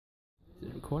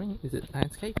recording? Is it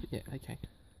landscape? Yeah, okay.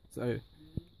 So,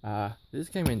 this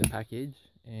came in the package,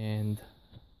 and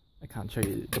I can't show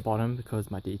you the bottom because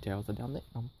my details are down there.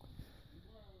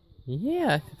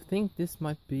 Yeah, I think this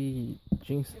might be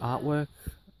Jinx artwork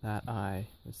that I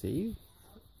received.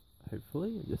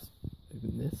 Hopefully, I'll just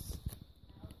open this.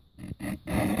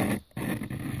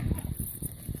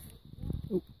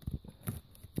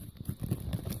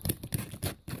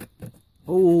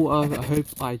 Oh, I hope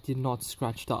I did not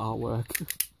scratch the artwork.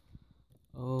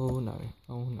 Oh no,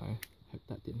 hope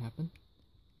that didn't happen.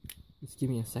 Just give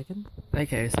me a second.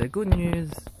 Okay, so good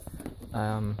news.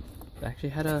 I actually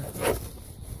had a...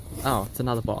 Oh, it's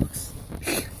another box.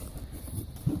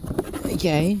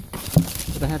 Okay.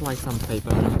 But I had like some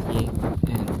paper in here,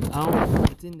 and oh,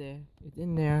 it's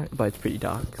in there, but it's pretty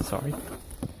dark, sorry.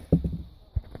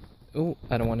 Oh,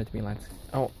 I don't want it to be landscape.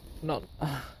 Oh, not...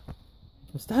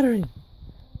 I'm stuttering!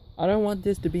 I don't want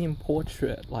this to be in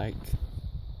portrait, like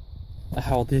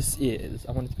how this is.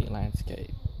 I want it to be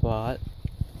landscape, but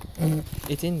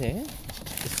it's in there.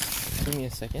 Just give me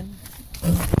a second.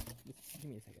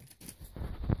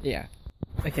 Yeah.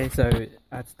 Okay, so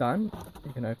that's done.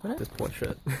 You can open it. This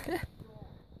portrait.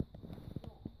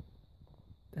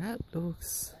 That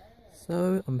looks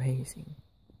so amazing.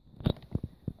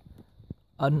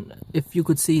 If you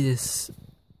could see this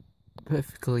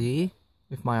perfectly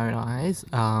with my own eyes,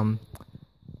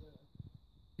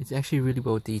 it's actually really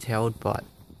well detailed, but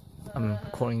I'm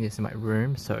recording this in my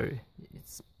room, so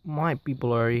it might be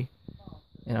blurry,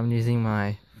 and I'm using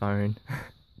my phone.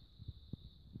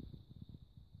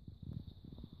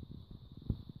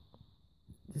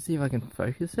 Let's see if I can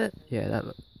focus it. Yeah,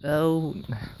 oh.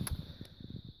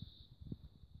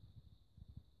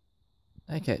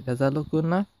 Okay, does that look good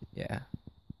enough? Yeah.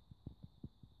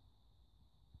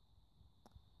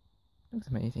 Looks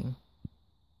amazing.